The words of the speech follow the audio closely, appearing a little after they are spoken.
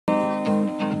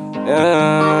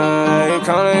Yeah, you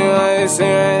calling me when you see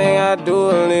anything I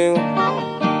do illegal.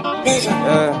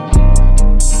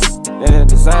 Yeah,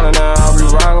 designer now, I'll be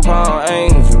rockin' upon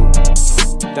Angel.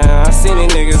 Damn, I see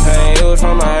these niggas hang, it was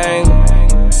from my angle.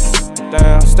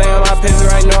 Damn, stay on my picture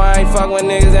right now, I ain't fuck with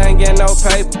niggas that ain't getting no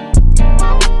paper.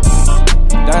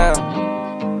 Damn.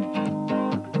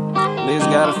 Niggas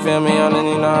gotta feel me on it,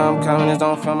 you know I'm coming, just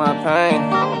don't feel my pain.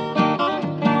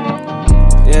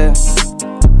 Yeah.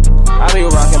 I be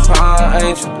rockin' Palm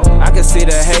Angel. I can see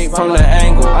the hate from the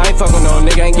angle. I ain't fuckin' no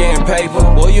nigga, ain't getting paper.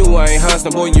 Boy, you ain't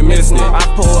hustlin', boy, you missing it. I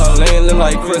pull a lane, look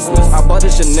like Christmas. I bought the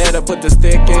Chanel to put the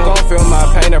stick in. Gon' feel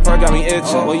my pain, that perk got me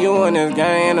itchin'. Boy, you in this game,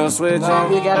 ain't no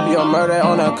switchin'. You gotta be a murder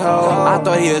on the code. I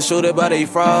thought he'd shoot it, but he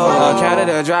froze.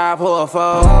 Canada drive, pull a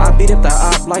foe. I beat up the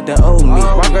op like the old me.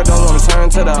 My girl don't wanna return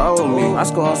to the old me. I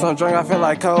score on some drink, I feel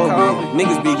like Kobe.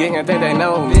 Niggas be getting, think they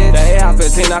know me. The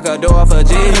AR-15, I could do off a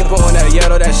G. He pouring that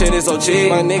yellow, that shit is so cheap.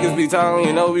 My niggas be talking,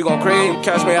 you know we gon' creep.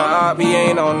 Catch me a op, he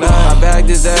ain't on none. I bagged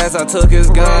his ass, I took his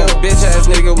gun. Bitch ass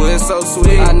nigga was so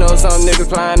sweet. I know some niggas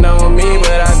plotting on me,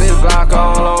 but I just block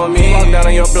all on me. Walk down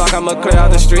on your block, I'ma clear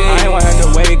out the street. I ain't wanna have to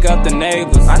wake up the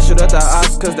neighbors. I shoot at the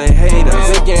ops cause they hate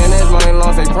us. They getting this money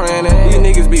long, they praying it. These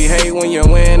niggas be hate when you're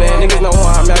winning. Niggas know who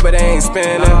I'm at, but they ain't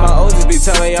spinning. My OGs be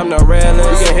telling me I'm the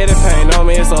realest. You can hit the pain on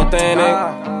me, it's authentic.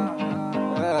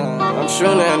 I'm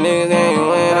shooting at niggas, they ain't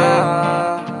winning.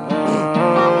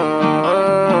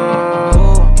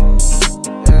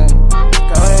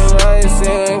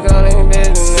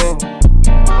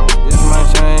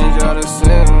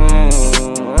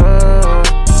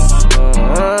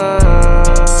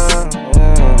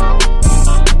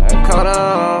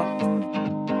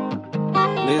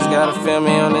 Niggas gotta feel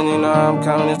me on it, you know I'm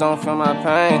coming, just don't feel my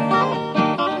pain.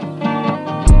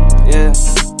 Yeah.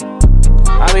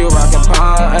 I be rockin'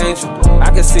 Palm Angel. I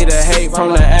can see the hate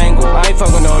from the angle. I ain't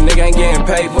fuckin' no nigga, ain't getting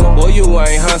paper. Boy, you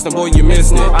ain't hustlin', boy, you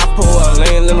missing it. I pull a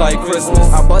lane, look like Christmas.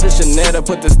 I bought the Chanel to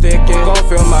put the stick in. Gon'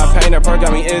 feel my pain, that perk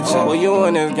got me itchin'. Boy, you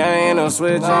in this game, ain't no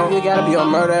switchin'. You gotta be a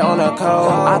murder on the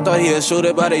code. I thought he'd shoot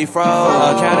it, but he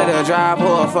froze. Canada drive,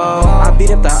 pull a foe. I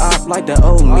beat up the op like the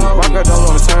old me. My girl don't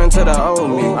wanna return to the old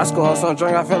me. I score on some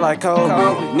drink, I feel like Kobe.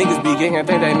 Niggas be getting,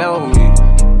 think they know me.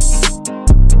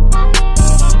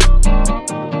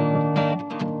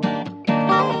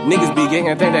 Niggas be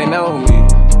getting, think they know me.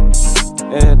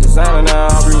 Yeah, designer now,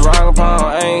 I'll be rockin'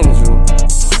 upon Angel.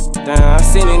 Damn, I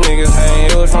see these niggas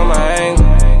hang, it was from my angle.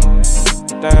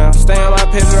 Damn, stay on my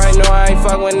picture right now, I ain't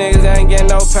fuck with niggas that ain't getting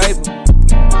no paper.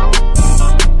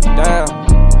 Damn.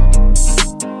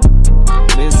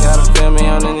 Niggas gotta feel me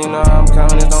on it, you know I'm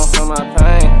coming, just don't feel my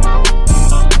pain.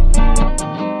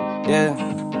 Yeah.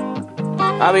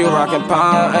 I be rockin'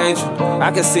 Palm Angel.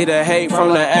 I can see the hate from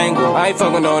the angle. I ain't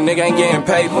fuckin' no nigga, ain't getting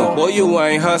paper. Boy, you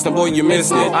ain't hustlin', boy, you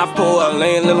missing it. I pull a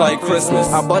lane, look like Christmas.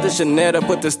 I bought the Chanel to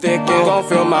put the stick in. Gon'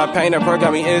 feel my pain, that perk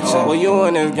got me itchin'. Boy, you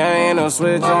in this game, ain't no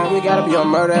switchin'. You gotta be a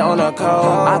murder on the code.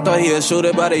 I thought he'd shoot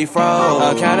it, but he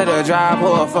froze. Canada drive,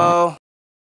 pull a foe.